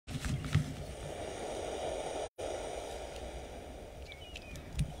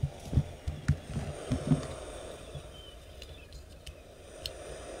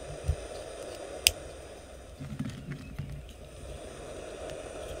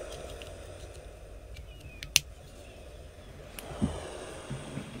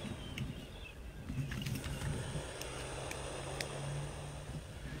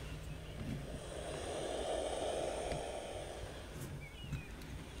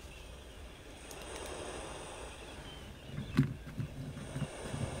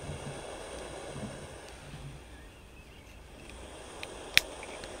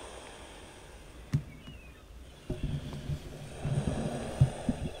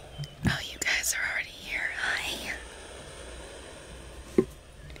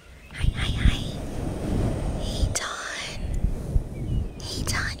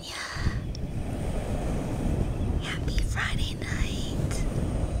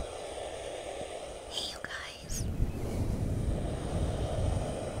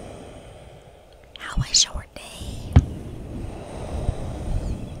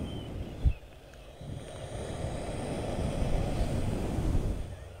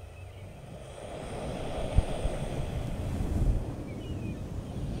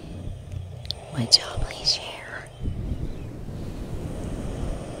Could y'all please share?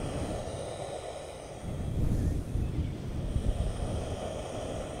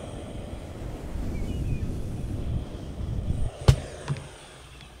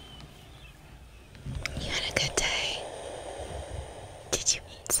 You had a good day. Did you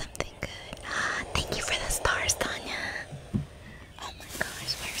eat something good? Thank you for the stars, Tanya. Oh my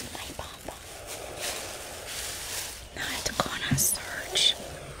gosh, where's my bomb? Now I have to go on a search.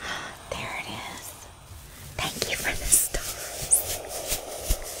 There it is. Thank you for the stars.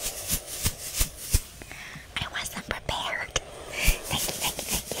 I wasn't prepared. Thank you, thank you,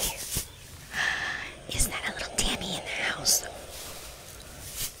 thank you. Is that a little Tammy in the house?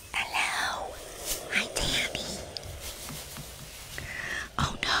 Hello. Hi, Tammy.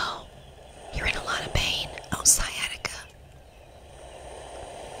 Oh no. You're in a lot of pain. Oh, sciatica.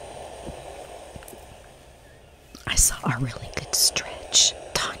 I saw a really good stretch,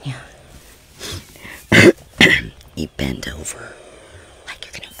 Tanya. You bend over like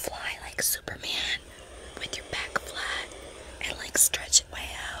you're gonna fly like Superman with your back flat and like stretch it way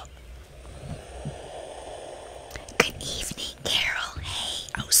out. Good evening, Carol. Hey,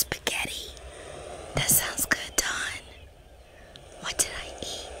 oh, spaghetti. That sounds good, Dawn. What did I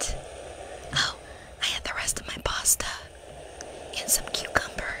eat? Oh, I had the rest of my pasta and some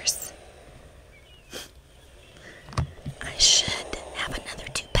cucumbers. I should have another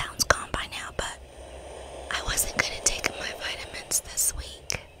 2 pounds gone by now, but I wasn't good at taking my vitamins this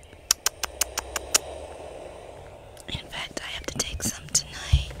week. In fact, I have to take some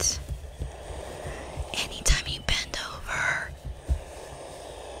tonight. Anytime you bend over,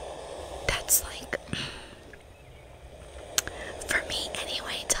 that's like, for me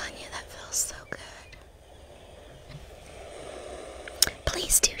anyway, Tanya, that feels so good.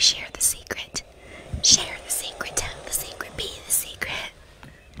 Please do share the secret. Share the secret, tell the secret, be the secret.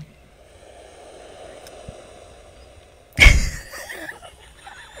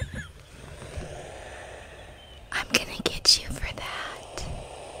 I'm gonna get you for that.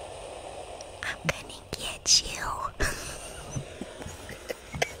 I'm gonna get you.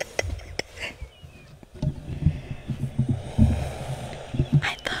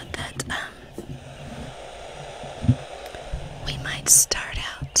 I thought that we might start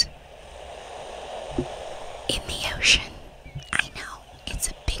out in the ocean. I know, it's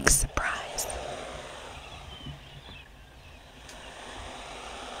a big surprise.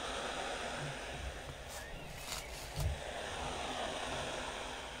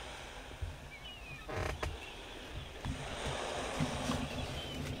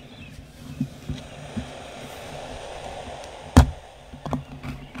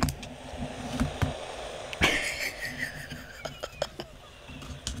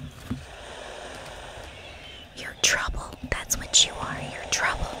 You're trouble. That's what you are. You're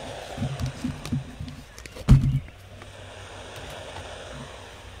trouble.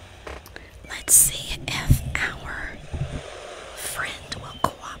 Let's see if our friend will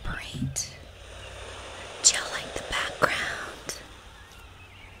cooperate. Do you like the background?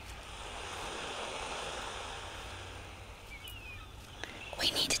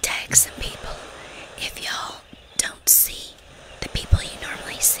 We need to tag some people. If y'all don't see the people you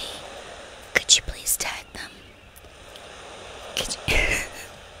normally see, could you please tag them?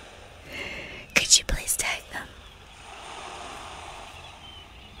 Could you please tag them?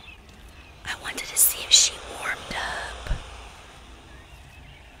 I wanted to see if she warmed up.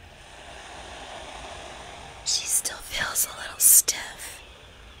 She still feels a little stiff.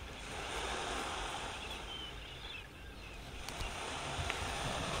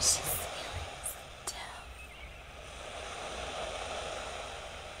 She's feeling stiff.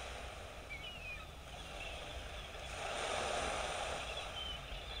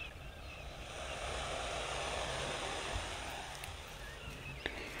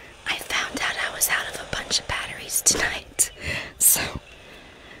 I found out I was out of a bunch of batteries tonight, so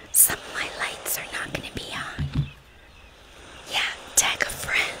some of my lights are not going to be on. Yeah, tag a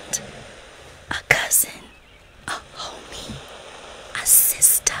friend, a cousin, a homie, a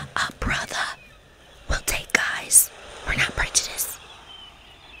sister, a brother. We'll take guys. We're not prejudiced.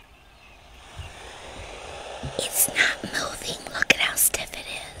 It's not moving. Look at how stiff it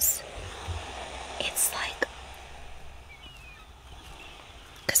is. It's like,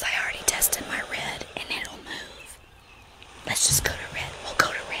 because I already tested my red and it'll move. Let's just go to red. We'll go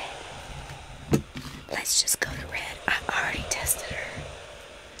to red. Let's just go to red. I already tested her.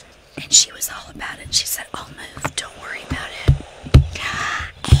 And she was all about it. She said, I'll move. Don't worry about it.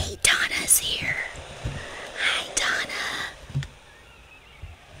 Hey, Donna's here. Hi, Donna.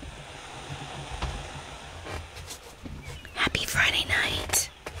 Happy Friday night.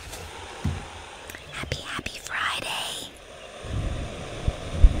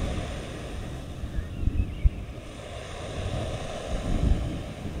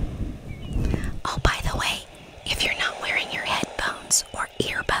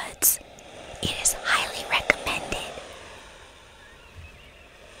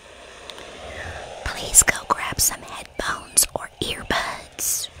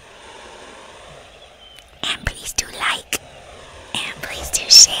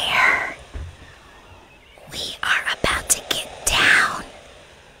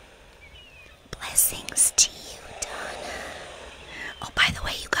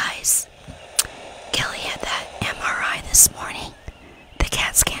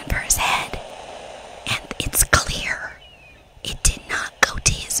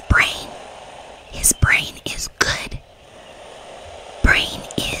 brain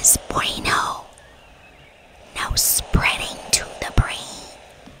is bueno. No spreading to the brain.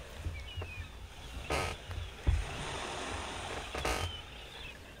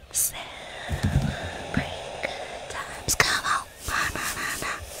 Celebrate good times. Come on. Na, na, na,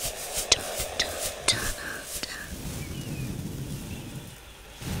 na. Dun, dun, dun, dun.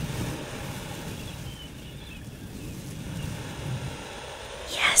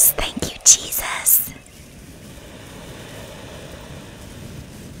 Yes, thank you, Jesus.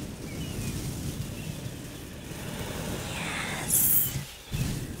 Yes.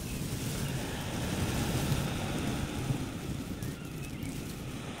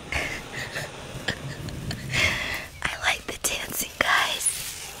 I like the dancing, guys.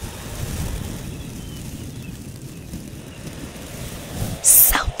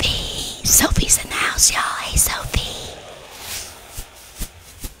 Sophie. Sophie's in the house, y'all. Hey, Sophie.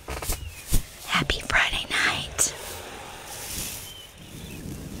 Happy Friday night.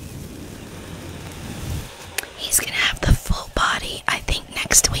 He's gonna have the full body, I think,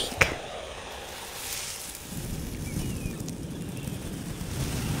 next week.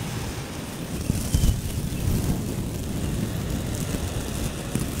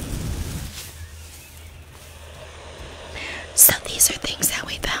 So these are things that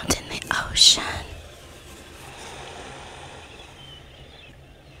we found in the ocean.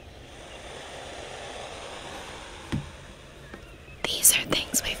 These are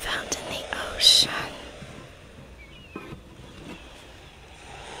things we found in the ocean.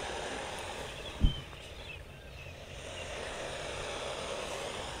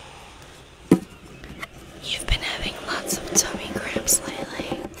 You've been having lots of tummy cramps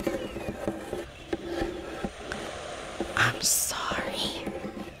lately. I'm sorry.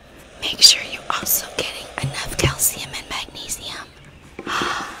 Make sure you're also getting enough calcium and magnesium.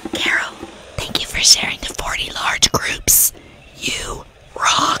 Carol, thank you for sharing the 40 large groups. You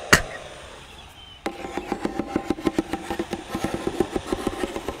rock.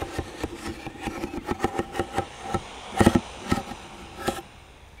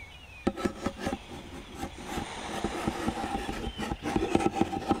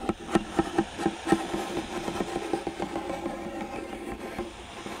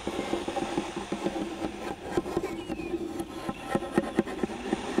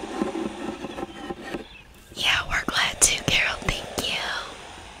 Yeah, we're glad to, Carol. Thank you.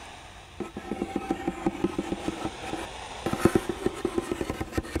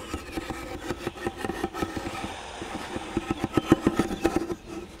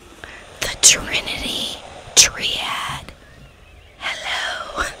 The Trinity Triad.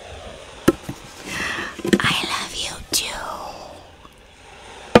 Hello. I love you too.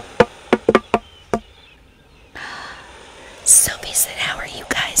 Sophie said, how are you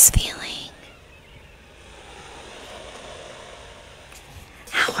guys feeling?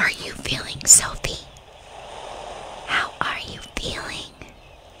 How are you feeling, Sophie? How are you feeling?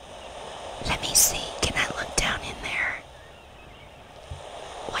 Let me see. Can I look down in there?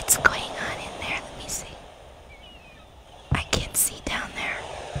 What's going on in there? Let me see. I can't see down there.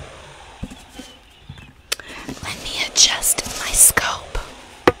 Let me adjust my scope.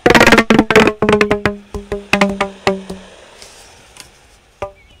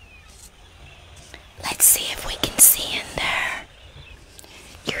 Let's see if we can see in there.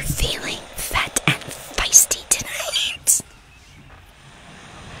 You're feeling fat and feisty tonight.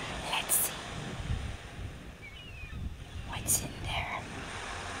 Let's see. What's in there?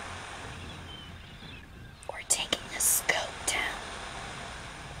 We're taking a scope down.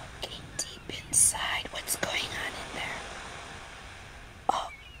 Looking deep inside. What's going on in there? Oh.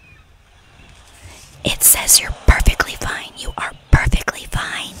 It says you're perfectly fine. You are perfectly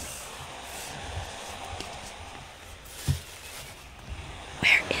fine.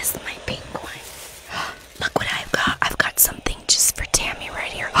 Where is my pink one? Look what I've got. I've got something just for Tammy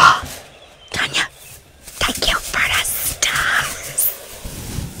right here. Tanya, thank you for the stars.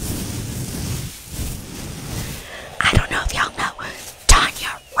 I don't know if y'all know,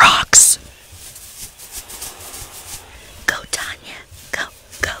 Tanya rocks. Go, Tanya. Go,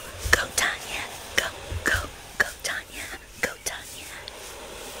 go, go, Tanya. Go, go, go, Tanya. Go, Tanya.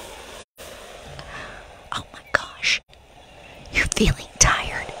 Oh my gosh. You're feeling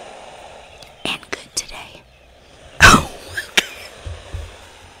tired and good today. Oh,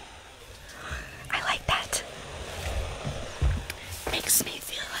 I like that. Makes me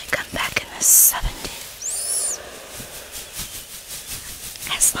feel like I'm back in the 70s.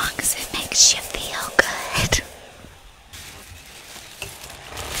 As long as it makes you feel good.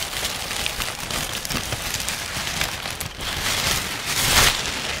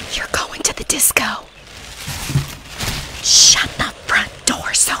 You're going to the disco. Shut the front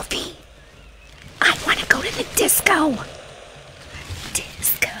disco.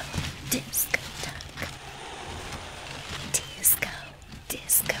 Disco, disco duck. Disco,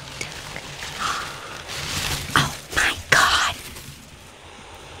 disco duck. Oh my God.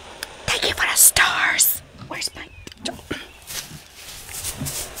 Thank you for the stars. Where's my...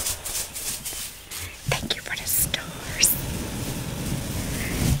 Thank you for the stars.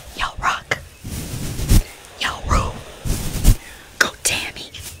 Yo, Rock. Yo, Roo. Go, Tammy.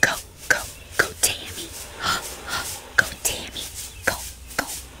 Go, go, go, Tammy. Go, Tammy. Go, go,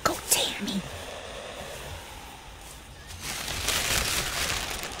 go, Tammy.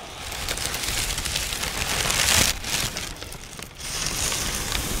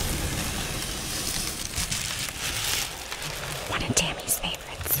 One of Tammy's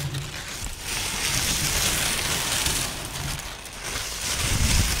favorites.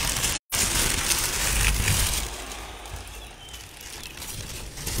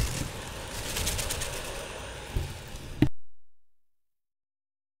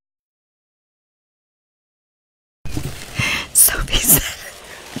 Sophie said,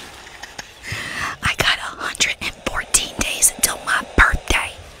 I got 114 days until my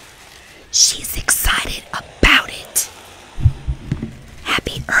birthday. She's excited about it.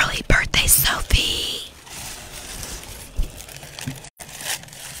 Happy early birthday, Sophie.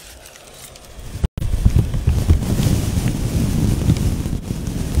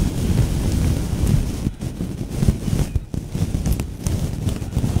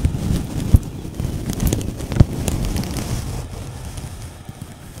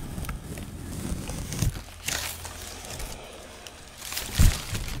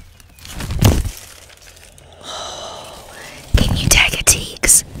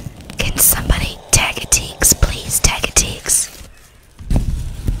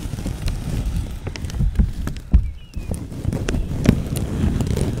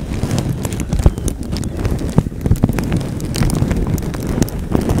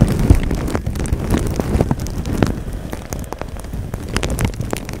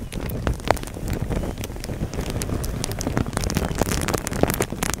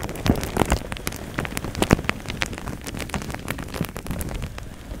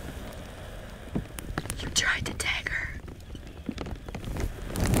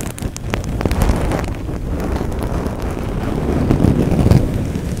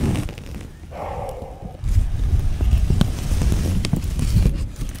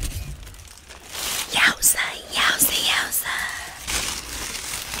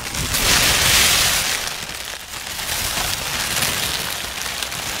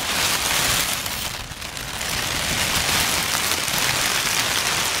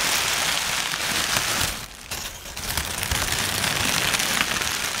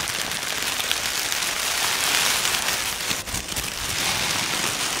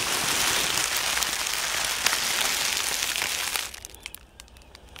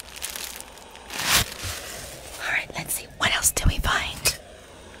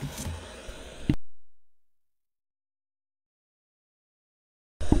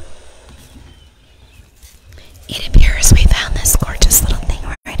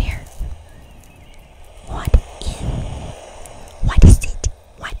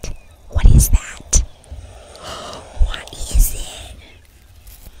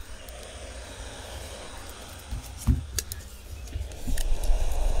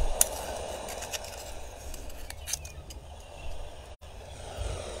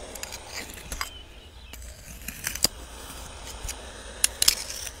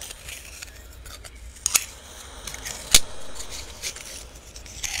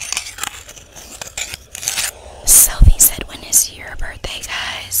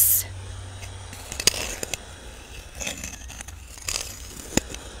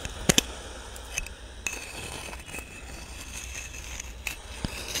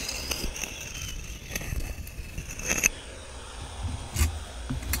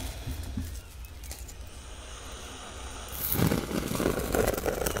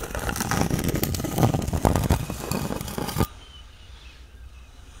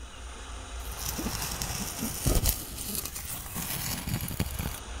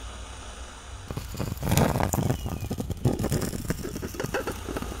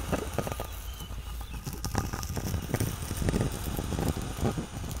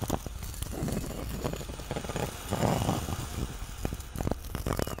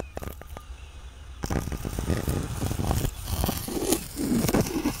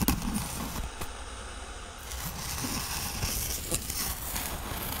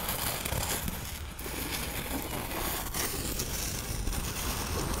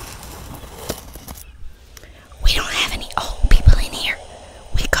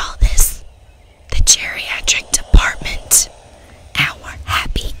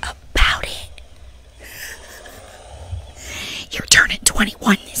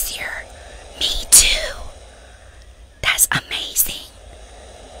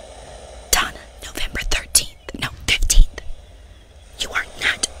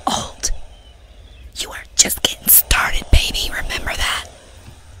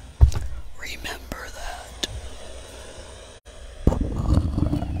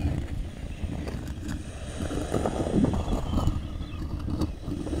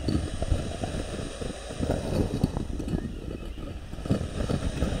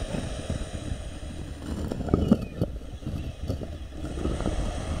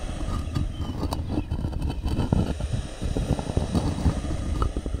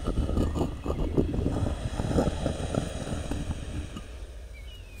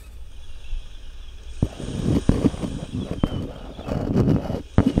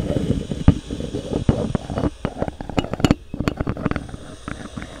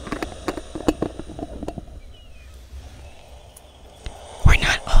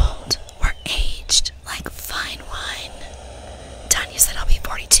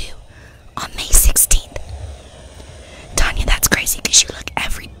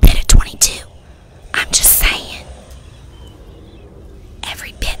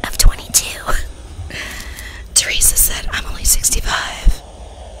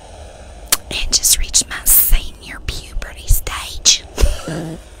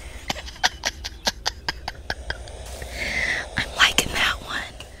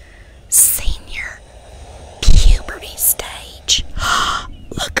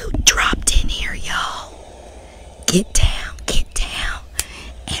 Get down, get down.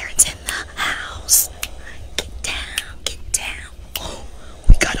 Aaron's in the house. Get down, get down. Oh,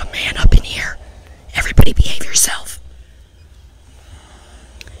 we got a man up in here. Everybody behave yourself.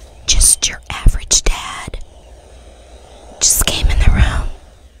 Just your average dad. Just came in the room.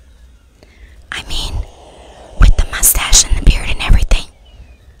 I mean, with the mustache and the beard and everything.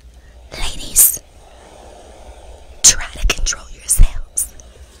 Ladies, try to control yourselves.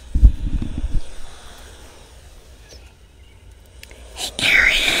 Hey,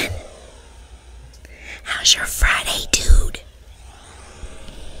 Aaron. How's your Friday, dude?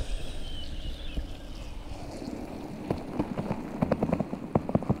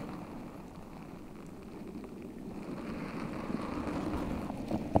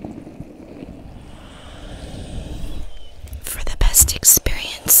 For the best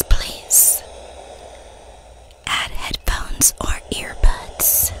experience, please add headphones or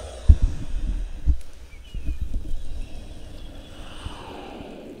earbuds.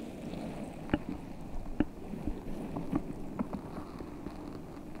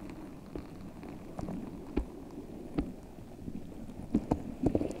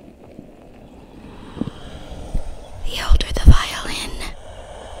 The older the violin,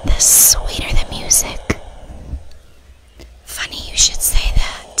 the sweeter the music. Funny you should say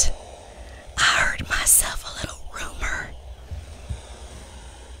that. I heard myself a little rumor.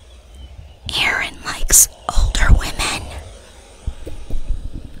 Aaron likes older women.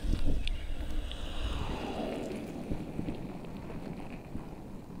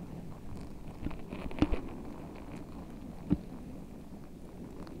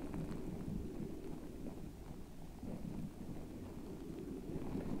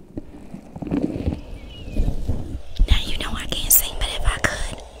 Now you know I can't sing, but if I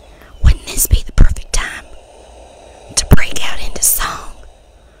could, wouldn't this be the perfect time to break out into song?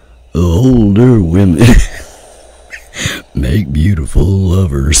 Older women make beautiful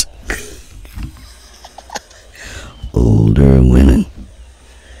lovers. Older women,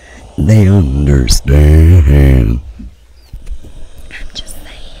 they understand. I'm just saying.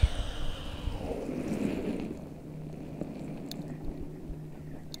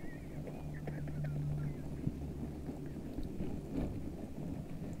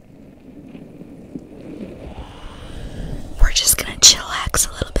 We're just gonna chillax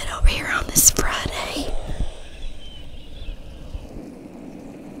a little bit over here on this Friday.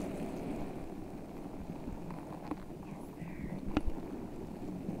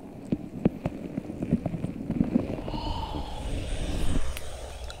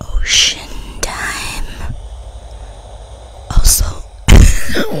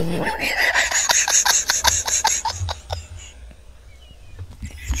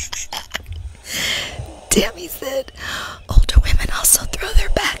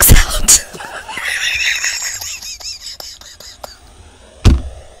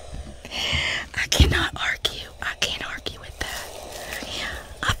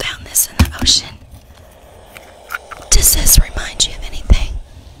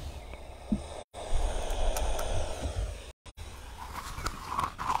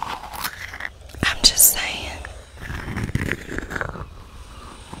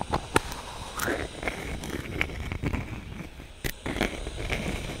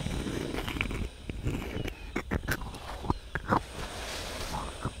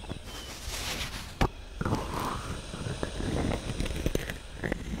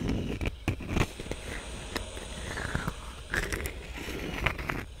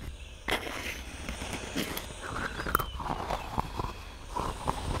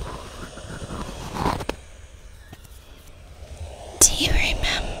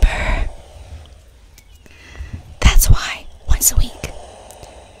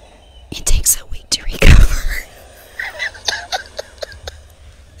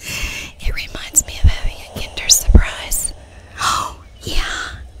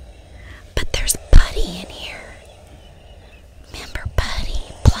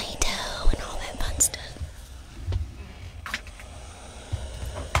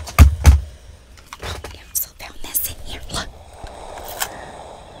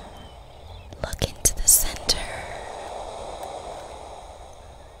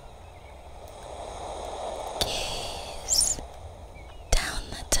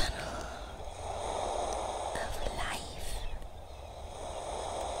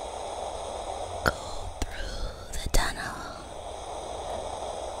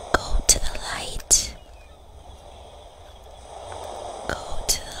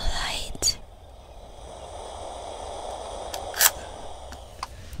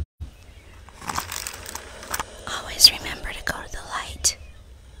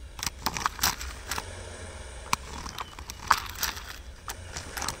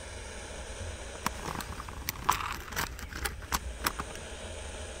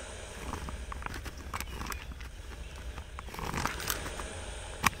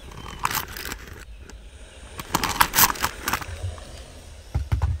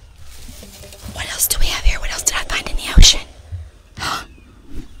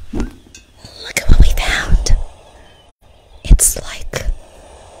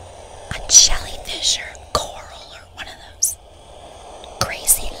 jellyfish or coral or one of those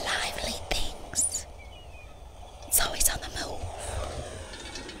crazy lively things. It's always on the move.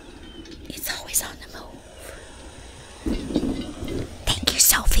 It's always on the move. Thank you,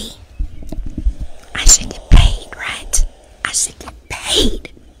 Sophie. I should get paid, right? I should get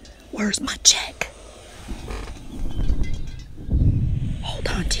paid. Where's my check? Hold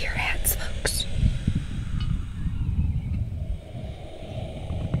on to your hats, folks.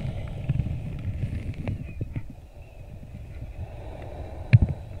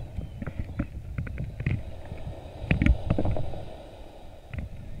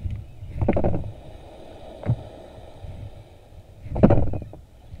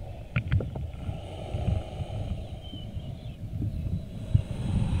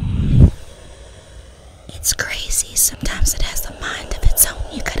 It's crazy. Sometimes it has a mind of its own.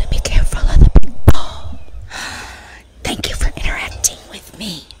 You gotta be careful of the people. Thank you for interacting with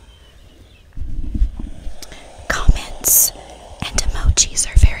me. Comments and emojis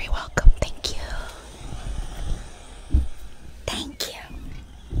are very welcome. Thank you. Thank you.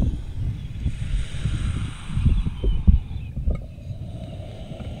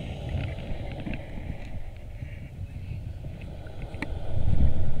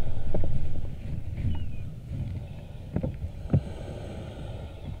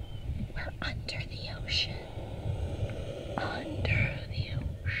 Under the ocean. Under the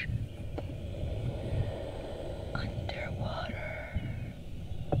ocean. Underwater.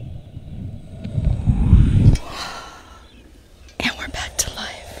 And we're back to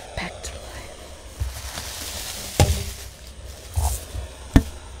life. Back to life.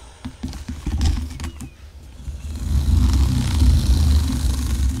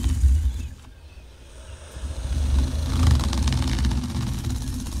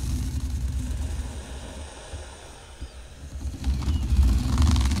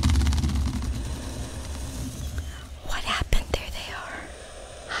 What happened? There they are.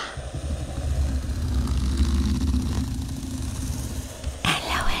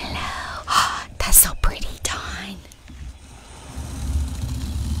 Hello, hello. That's so pretty, Dawn.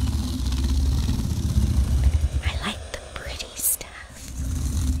 I like the pretty stuff.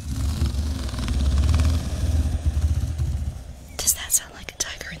 Does that sound like a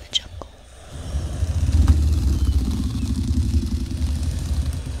tiger in the jungle?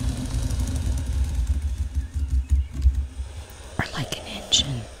 Or like an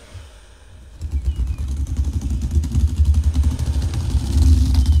engine?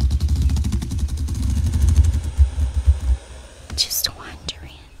 Just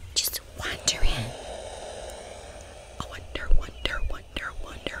wondering. Just wondering. I wonder, wonder, wonder,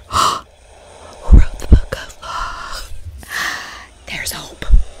 wonder. Who wrote the book of? There's hope.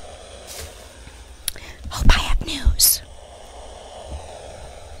 Hope, I have news.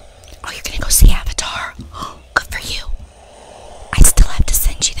 Oh, you're gonna go see Avatar? Good for you. I still have to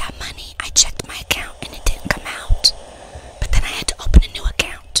send you that money. I checked my account and it didn't come out. But then I had to open a new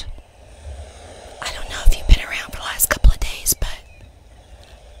account. I don't know if you've been around for the last couple of days, but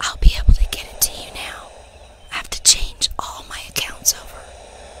I'll be able to get it to you now. I have to change all my accounts over.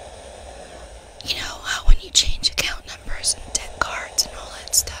 You know how when you change account numbers and debt cards and all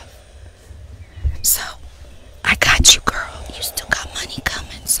that stuff. So, I got you, girl. You still got money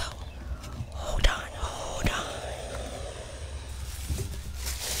coming, so hold on, hold on.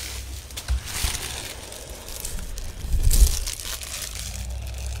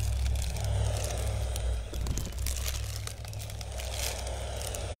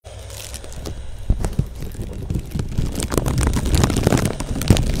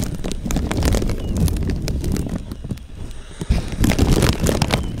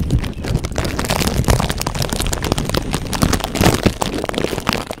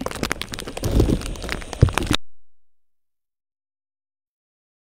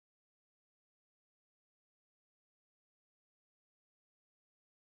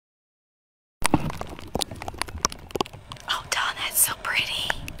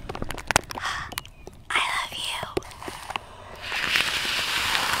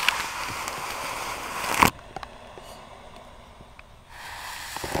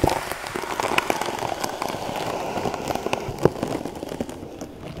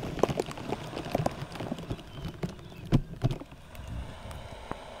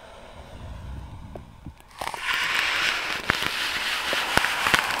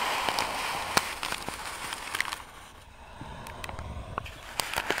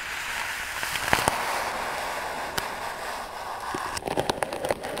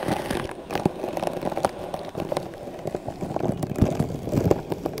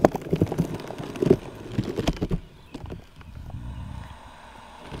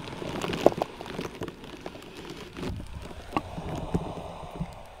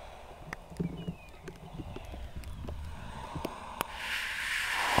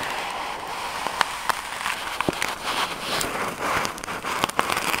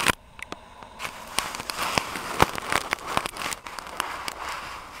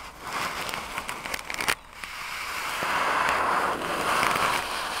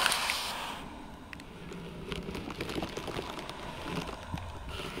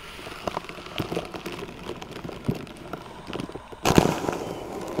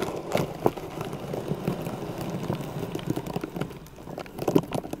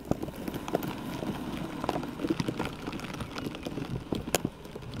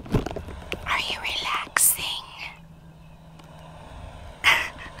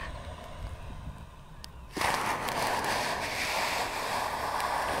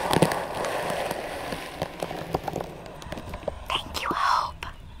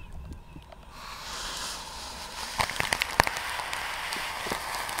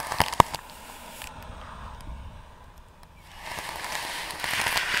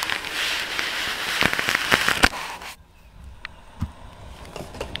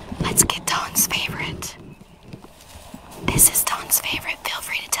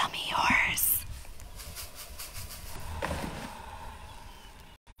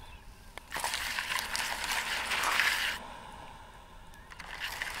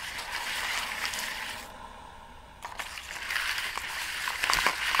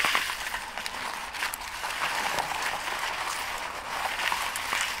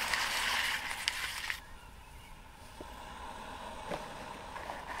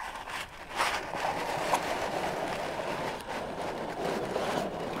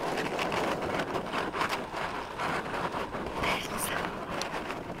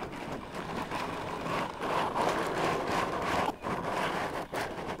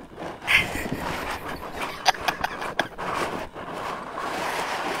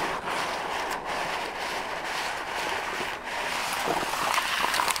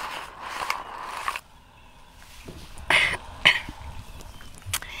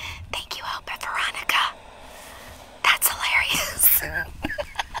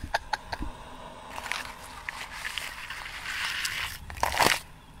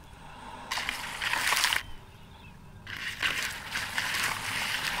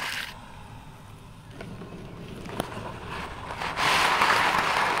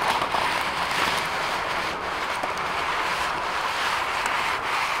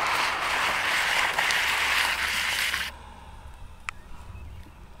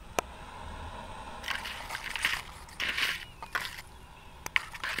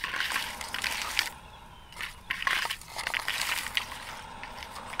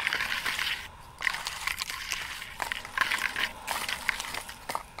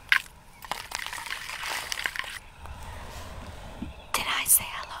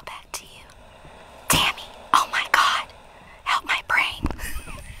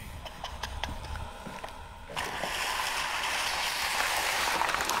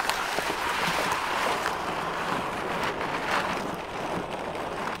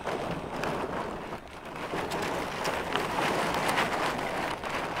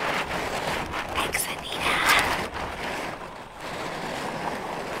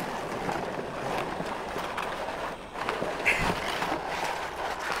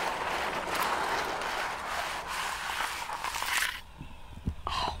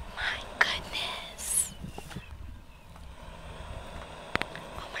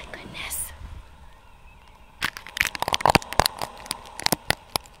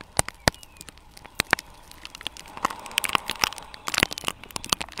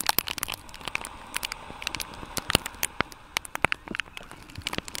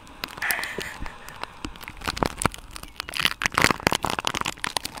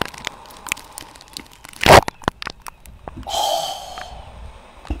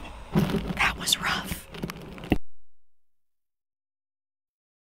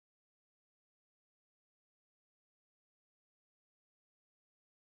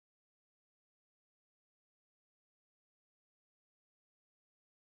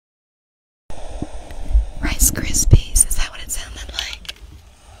 Rice Krispies. Is that what it sounded like?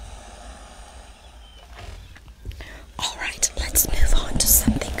 Alright, let's move on to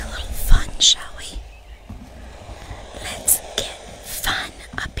something a little fun, shall we? Let's get fun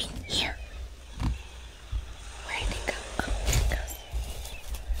up in here. Where did it go? Oh, there it goes.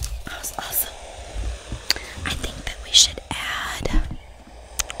 That was awesome. I think that we should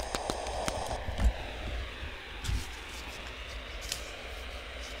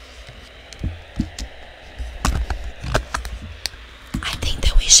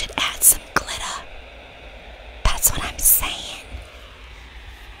add some glitter. That's what I'm saying.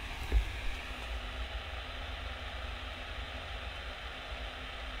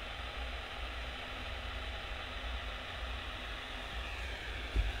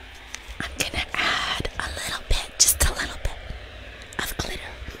 I'm gonna add a little bit, just a little bit of glitter.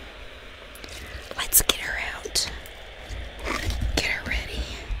 Let's get her out. Get her ready.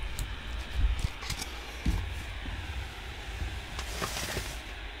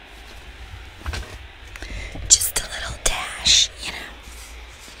 Just a little dash, you know.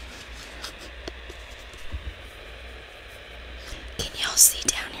 Can y'all see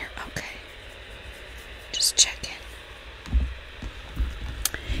down here? Okay. Just checking.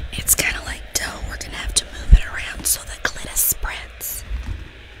 It's kind of like dough. We're going to have to move it around so the glitter spreads.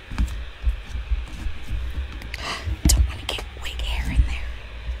 Don't want to get wig hair in there.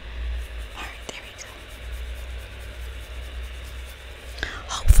 Alright, there we go.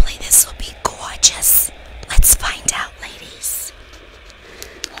 Hopefully this will be gorgeous. Let's find out, ladies.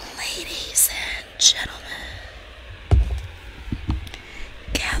 Ladies and gentlemen,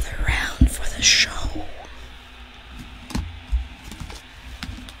 gather round for the show.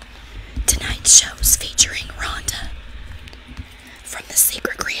 Tonight's show's featuring Rhonda from The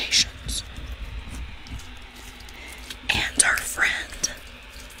Secret Creations and our friend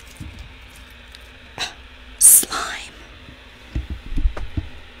Slime.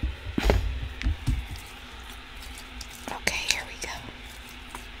 Okay, here we go.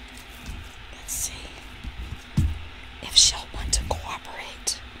 Let's see if she'll want to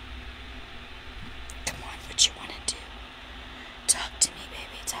cooperate. Come on, what you want to do? Talk to me,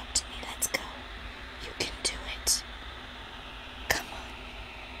 baby. Talk to me. Let's go. You can do it. Come on.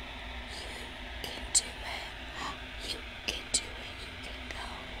 You can do it. You can do it. You can go.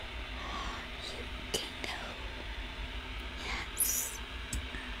 You can go. Yes.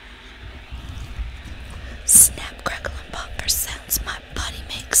 Snap, crackle, and pop are sounds my body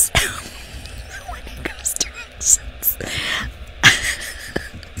makes when it goes directions.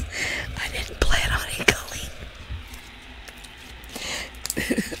 I didn't plan on it going.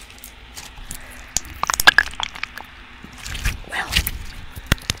 Well,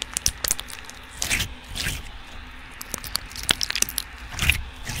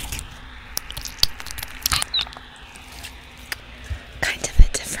 kind of a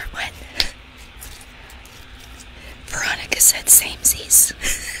different one. Veronica said samesies.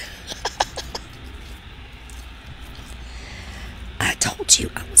 I told you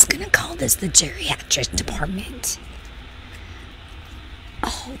I was gonna call this the geriatric department.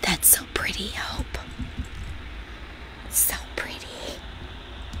 Oh, that's so pretty, Hope. So pretty.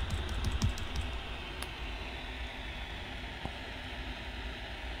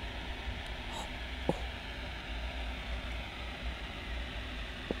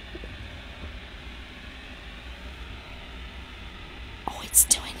 Oh, it's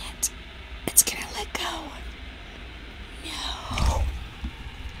doing it. It's gonna let go. No.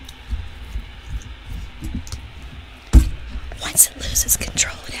 Once it loses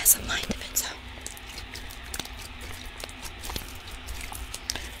control, it has a mind of its own.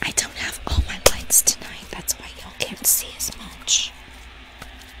 I don't have all my lights tonight. That's why y'all can't see as much.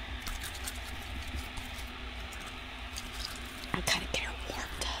 I gotta get her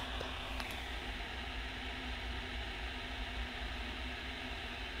warmed up.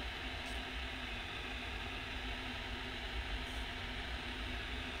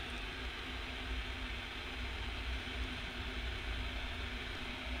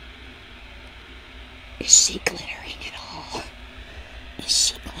 Is she glittering at all? Is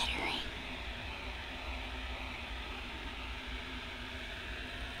she glittering?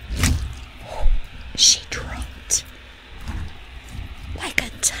 She dropped like a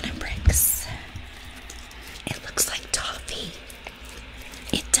ton of bricks. It looks like toffee.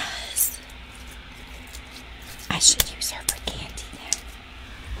 It does. I should use her for candy then.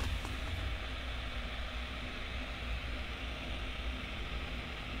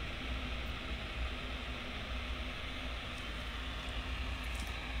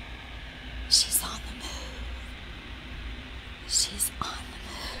 She's on the move. She's on the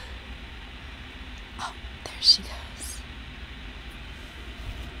move. Oh, there's she goes.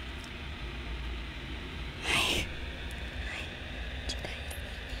 Hi. Did I?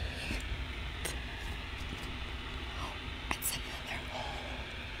 Oh, it's another hole.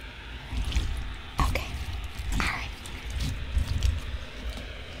 Okay. Alright.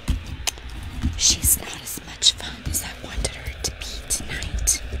 She's not as much fun as I wanted her to be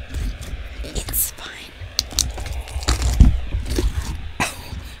tonight. It's fine.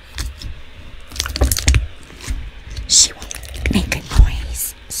 She won't make a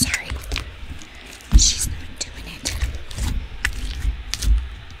noise. Sorry. She's not doing it.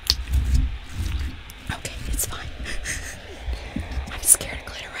 Okay, it's fine. I'm scared of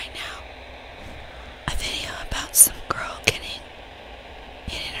glitter right now. A video about some girl getting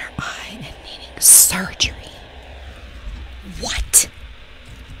it in her eye and needing surgery. What?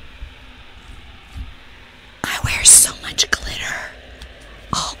 I wear so much glitter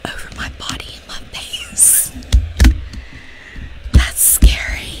all over my body and my face. That's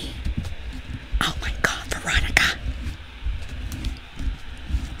scary. Oh my God, Veronica.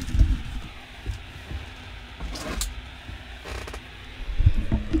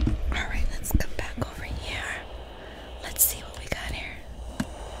 Alright, let's come back over here. Let's see what we got here.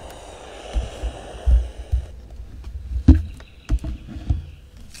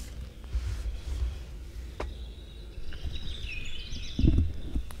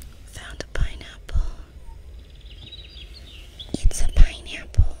 Found a pineapple. It's a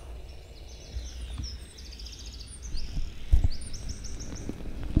pineapple.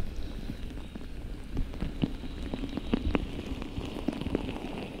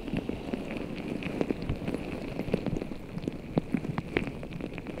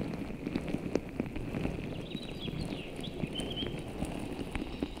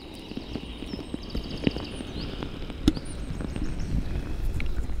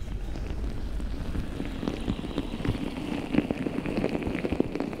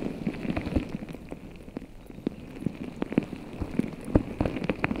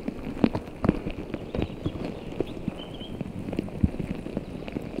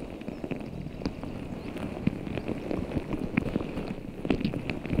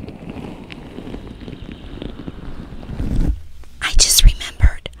 I just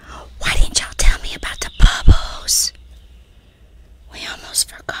remembered. Why didn't y'all tell me about the bubbles? We almost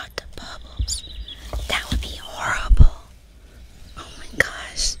forgot the bubbles. That would be horrible. Oh my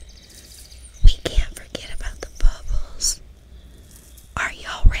gosh. We can't forget about the bubbles. Are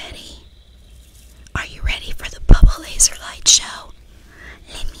y'all ready? Are you ready for the Bubble Laser Light Show?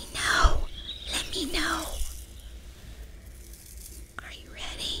 Let me know. Let me know. Are you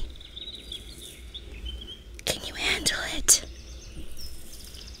ready? Can you handle it?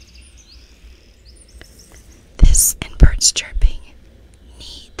 This and birds chirping.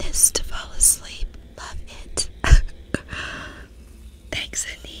 Need this to fall asleep. Love it. Thanks,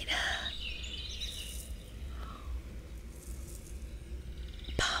 Anita.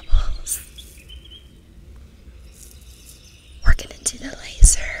 Bubbles. We're gonna do the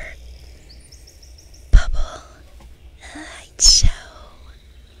laser bubble light show.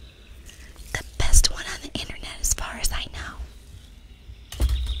 The best one on the internet as far as I know.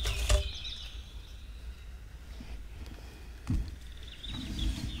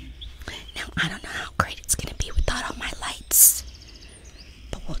 Now, I don't know how great it's gonna be without all my lights,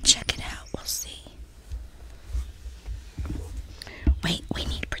 but we'll check it out. We'll see. Wait, we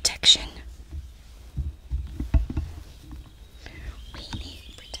need protection. We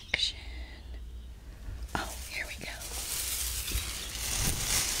need protection. Oh, here we go.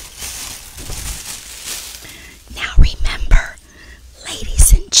 Now remember,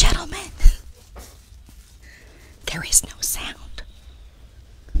 ladies and gentlemen, there is no sound.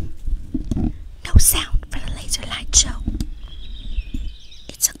 No sound for the laser light show.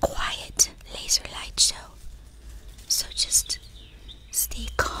 It's a quiet laser light show. So just stay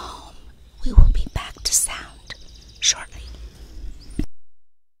calm. We will be back to sound shortly.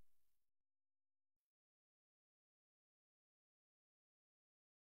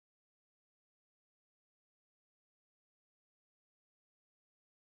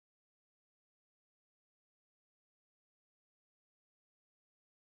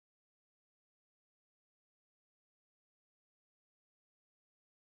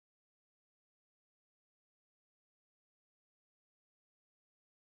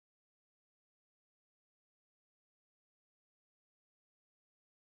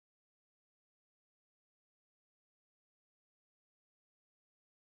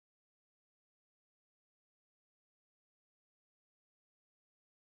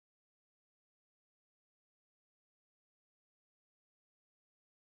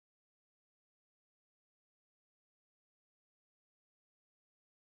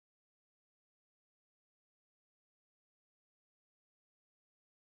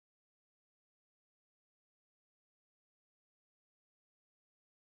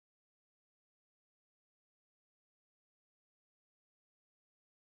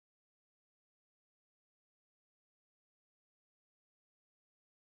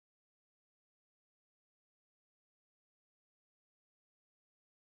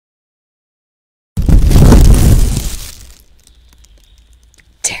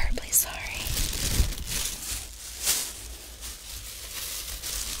 really sorry.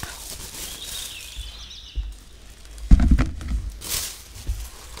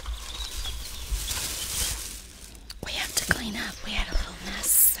 We have to clean up. We had a little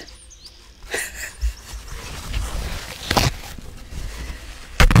mess.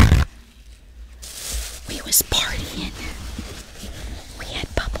 We was partying. We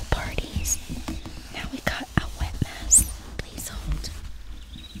had bubble parties. Now we got a wet mess. Please hold.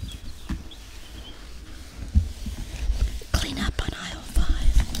 Clean up on aisle 5.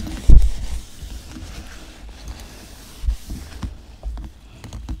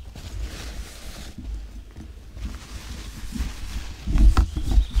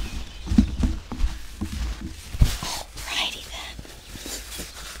 Alrighty then.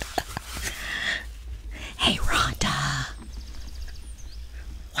 Hey Rhonda,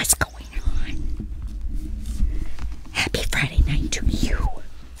 what's going on? Happy Friday night to you.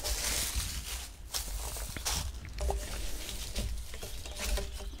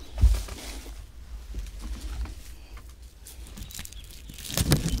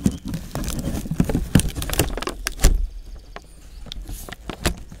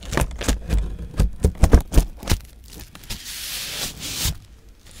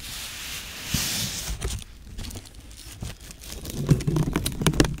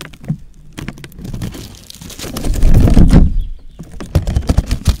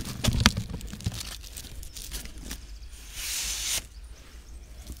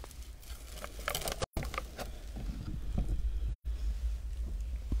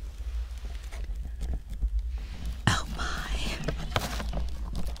 Oh my.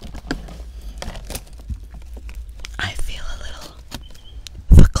 I feel a little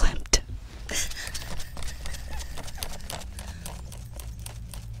verklempt.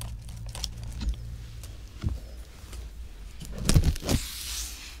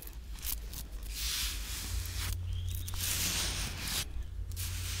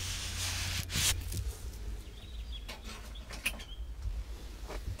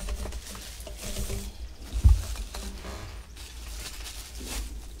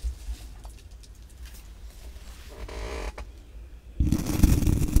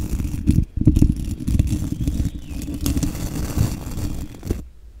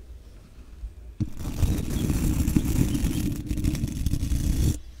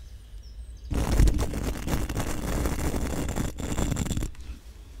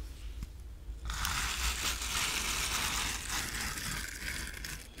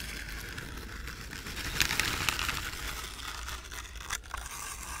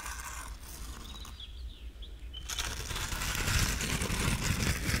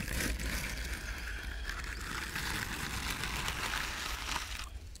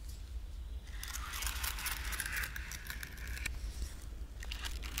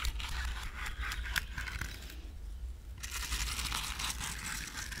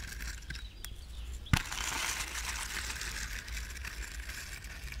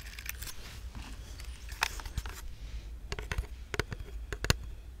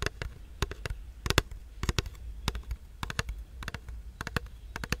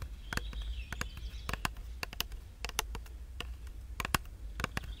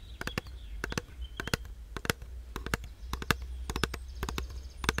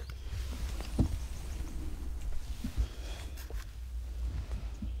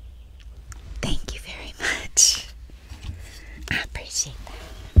 Thank you very much. I appreciate that.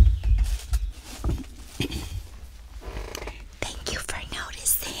 Thank you for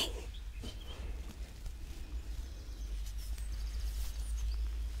noticing.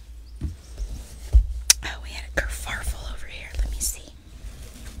 Oh, we had a kerfuffle over here. Let me see.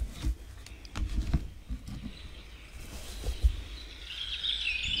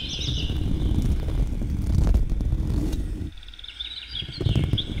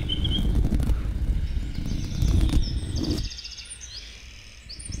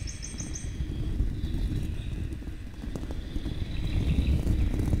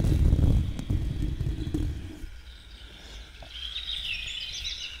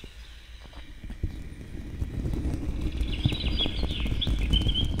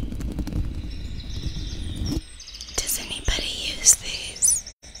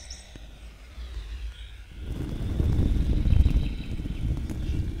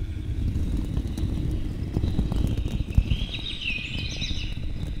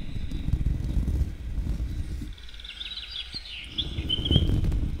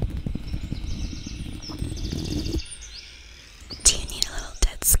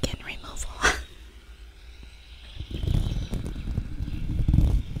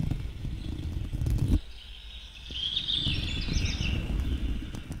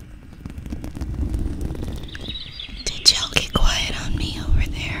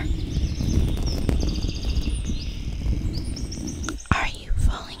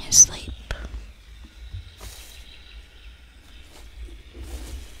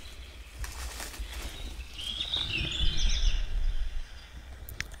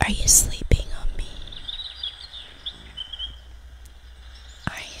 Are you sleeping on me?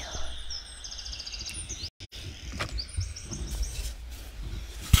 Are you?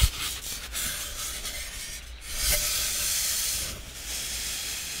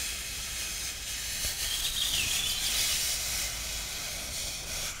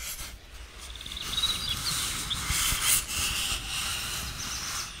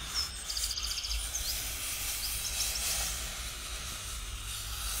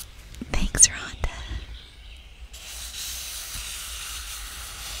 Thanks, Rhonda.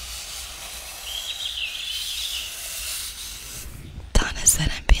 Donna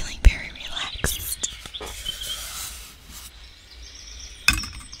said I'm feeling very relaxed.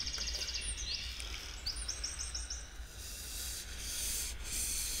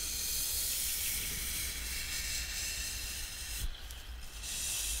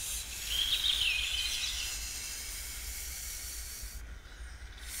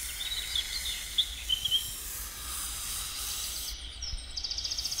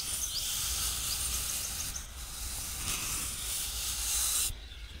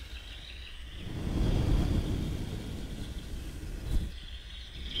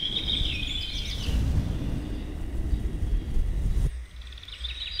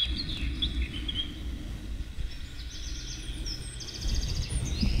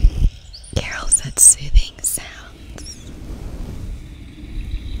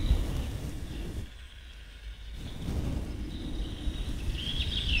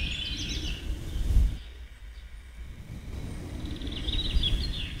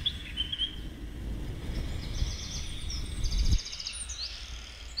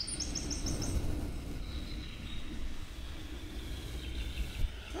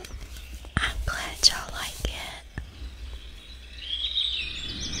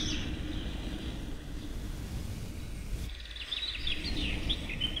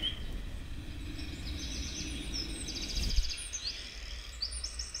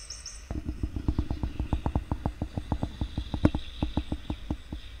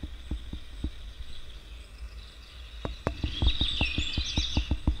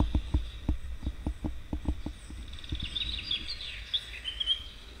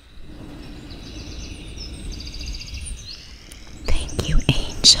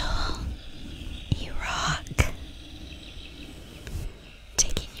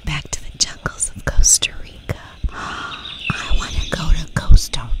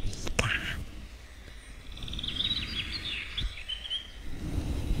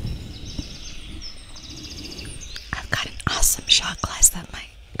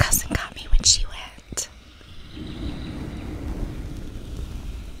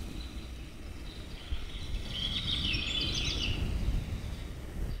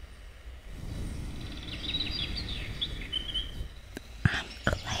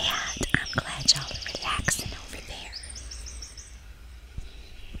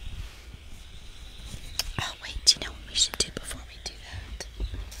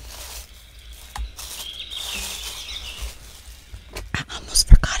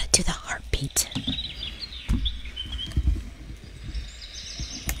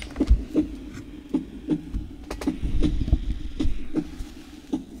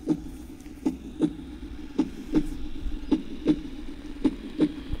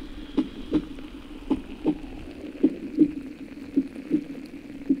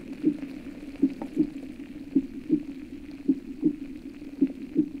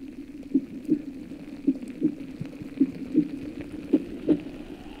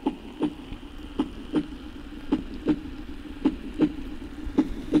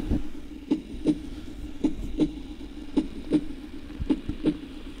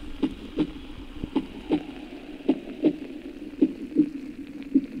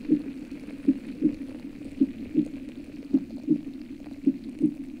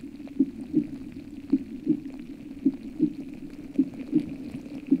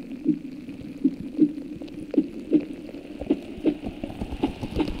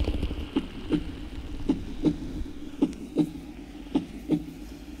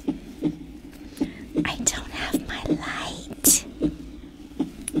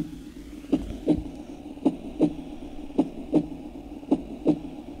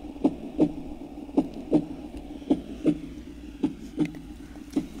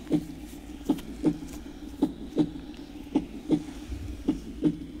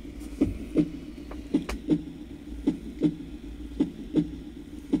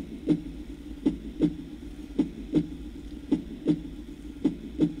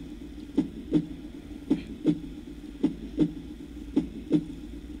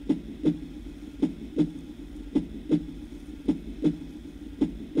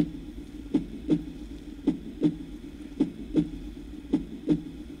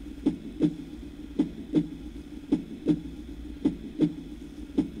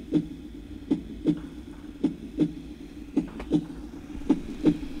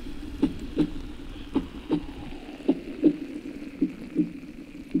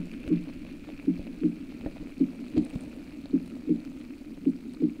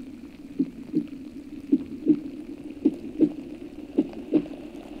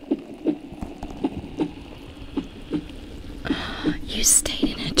 you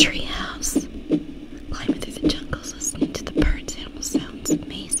stayed in a treehouse, climbing through the jungles, listening to the birds, animal sounds.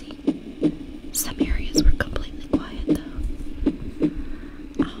 Amazing. Some areas were completely quiet, though.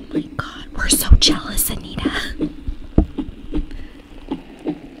 Oh my God, we're so jealous, Anita.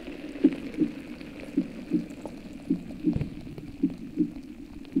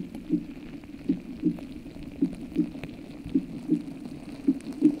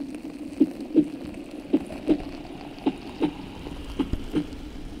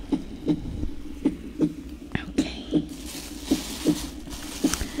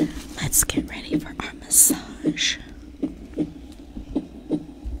 Let's get ready for our massage.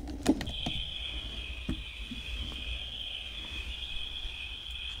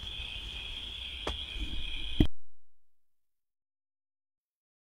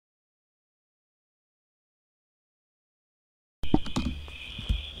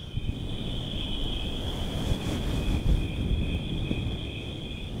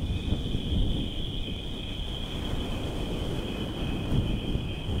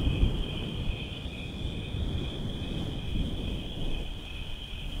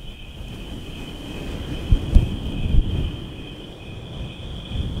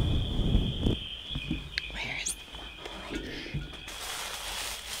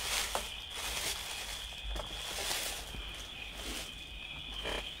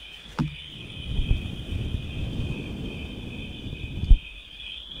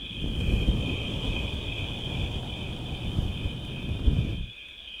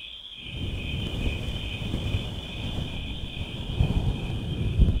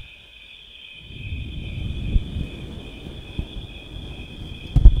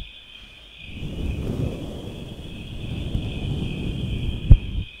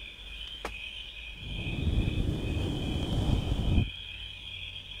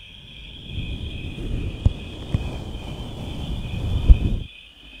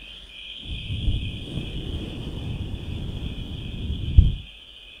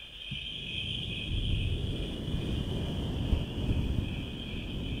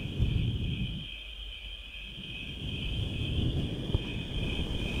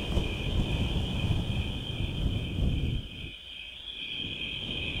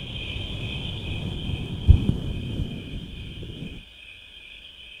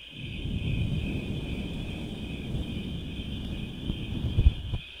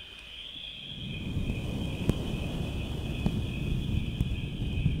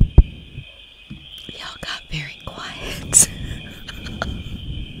 Y'all got very quiet.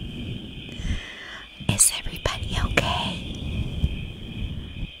 Is everybody okay?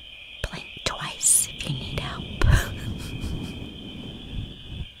 Blink twice if you need help.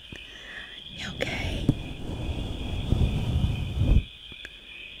 You okay?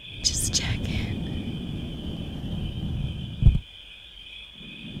 Just check in.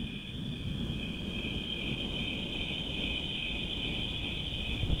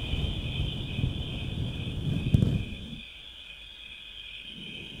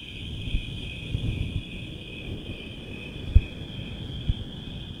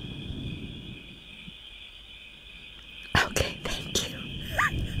 Okay, thank you.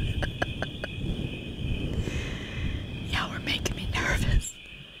 Y'all were making me nervous.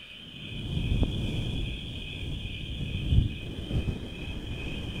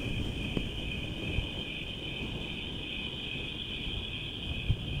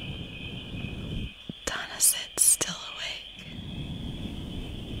 Donna said still awake.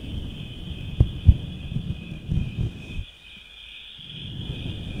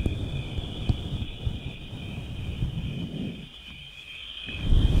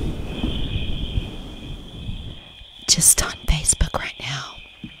 Just on Facebook right now.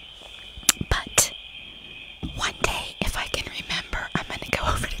 But one day, if I can remember, I'm gonna go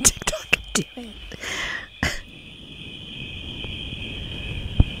over to TikTok and do it.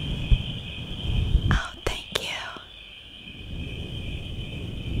 Oh, thank you.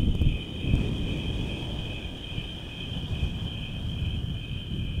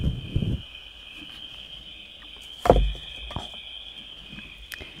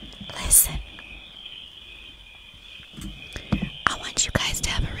 Listen. I want you guys to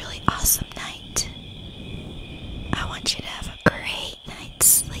have a really awesome night. I want you to have a great night's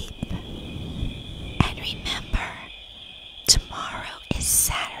sleep. And remember, tomorrow is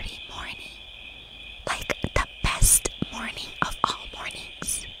Saturday morning. Like the best morning of all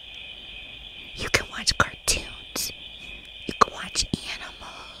mornings. You can watch cartoons. You can watch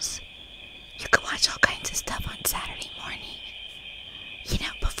animals. You can watch all kinds of stuff on Saturday morning. You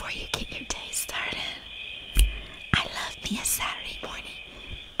know, before you get your day started. I love me a Saturday morning,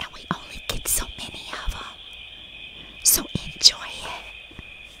 and we only get so many of them. So enjoy it.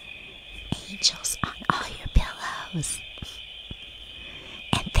 goes.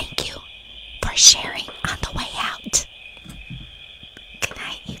 And thank you for sharing.